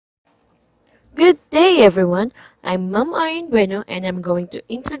Good day everyone, I'm Ma'am Arin Bueno and I'm going to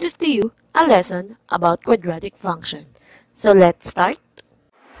introduce to you a lesson about quadratic function. So let's start.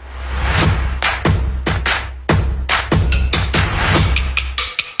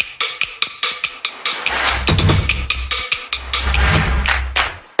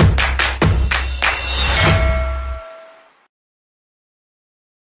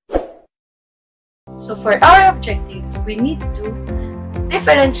 So for our objectives, we need to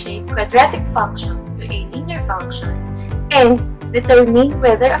differentiate quadratic function to a linear function and determine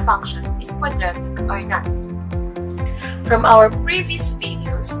whether a function is quadratic or not. From our previous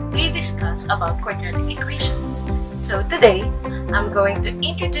videos, we discussed about quadratic equations. So today, I'm going to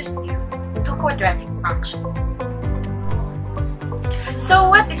introduce you to quadratic functions. So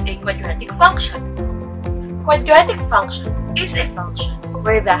what is a quadratic function? Quadratic function is a function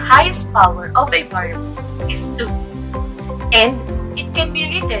where the highest power of a variable is 2 and it can be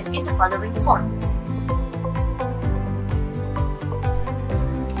written in the following forms.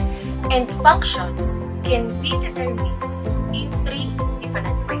 And functions can be determined in 3 different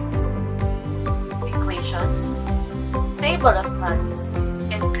ways: equations, table of values,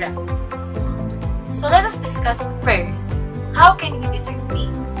 and graphs. So let us discuss first how can we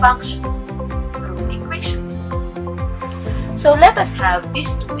determine function through equation. So let us have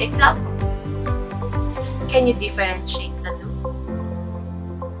these 2 examples. Can you differentiate the 2?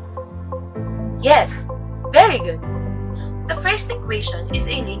 Yes, very good. The first equation is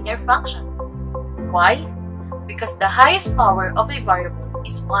a linear function. Why? Because the highest power of a variable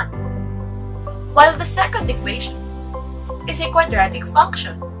is 1. While the second equation is a quadratic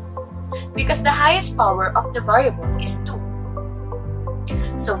function because the highest power of the variable is 2.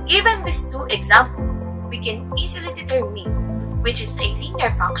 So given these 2 examples, we can easily determine which is a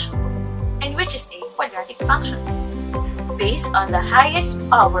linear function and which is a quadratic function based on the highest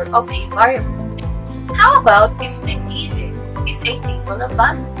power of a variable. How about if the given is a table of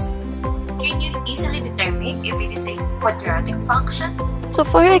values? Can you easily determine if it is a quadratic function? So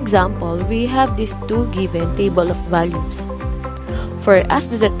for example, we have these 2 given table of values. For us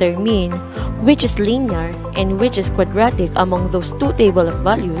to determine which is linear and which is quadratic among those 2 table of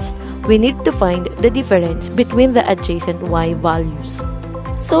values, we need to find the difference between the adjacent y values.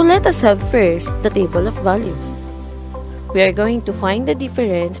 So let us have first the table of values. We are going to find the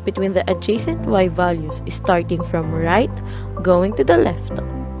difference between the adjacent y values starting from right going to the left.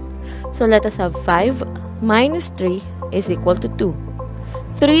 So let us have 5 minus 3 is equal to 2.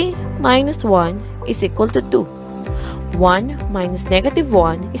 3 minus 1 is equal to 2. 1 minus negative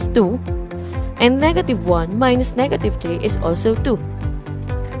 1 is 2. And negative 1 minus negative 3 is also 2.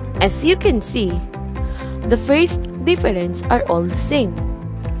 As you can see, the first difference are all the same.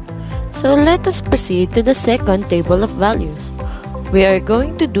 So let us proceed to the second table of values. We are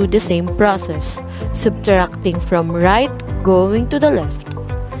going to do the same process, subtracting from right going to the left.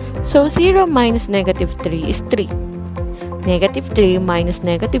 So 0 minus negative 3 is 3. Negative 3 minus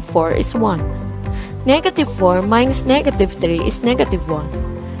negative 4 is 1. Negative 4 minus negative 3 is negative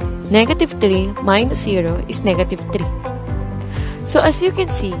 1. Negative 3 minus 0 is negative 3. So as you can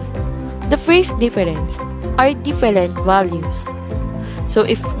see, the first difference are different values. So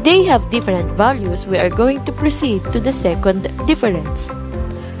if they have different values, we are going to proceed to the second difference.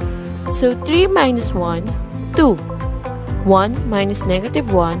 So 3 minus 1, 2. 1 minus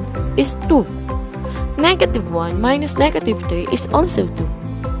negative 1 is 2. Negative 1 minus negative 3 is also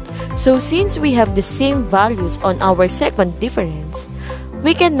 2. So since we have the same values on our second difference,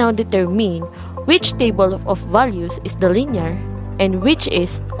 we can now determine which table of values is the linear and which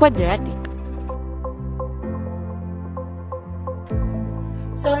is quadratic.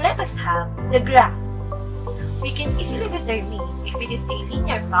 So let us have the graph. We can easily determine if it is a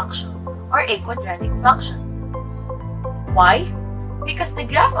linear function or a quadratic function. Why? Because the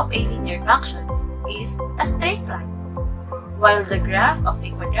graph of a linear function is a straight line, while the graph of a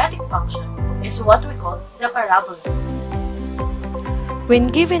quadratic function is what we call the parabola.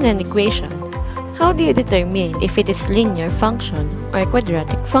 When given an equation, how do you determine if it is linear function or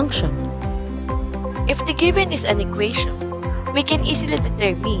quadratic function? If the given is an equation, we can easily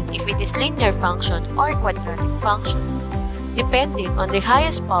determine if it is linear function or quadratic function, depending on the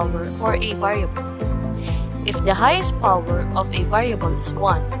highest power for a variable. If the highest power of a variable is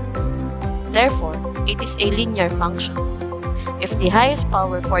 1, therefore, it is a linear function. If the highest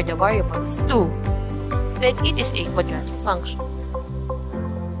power for the variable is 2, then it is a quadratic function.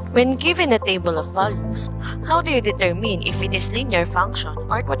 When given a table of values, how do you determine if it is linear function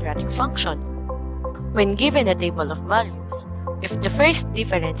or quadratic function? When given a table of values, if the first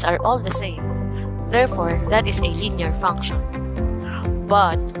difference are all the same, therefore that is a linear function.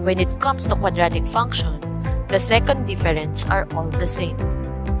 But when it comes to quadratic function, the second difference are all the same.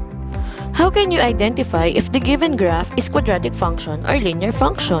 How can you identify if the given graph is quadratic function or linear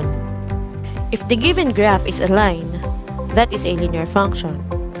function? If the given graph is a line, that is a linear function.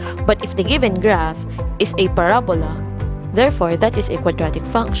 But if the given graph is a parabola, therefore that is a quadratic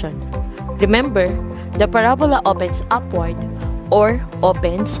function. Remember, the parabola opens upward or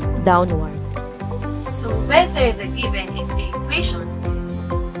opens downward. So whether the given is the equation,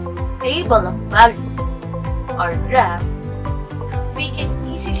 table of values, or graph, we can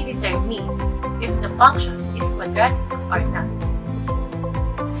easily determine if the function is quadratic or not.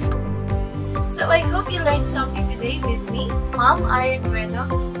 So I hope you learned something today with me, Ma'am Arian Bueno,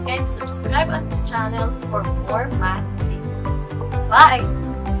 and subscribe on this channel for more math videos. Bye!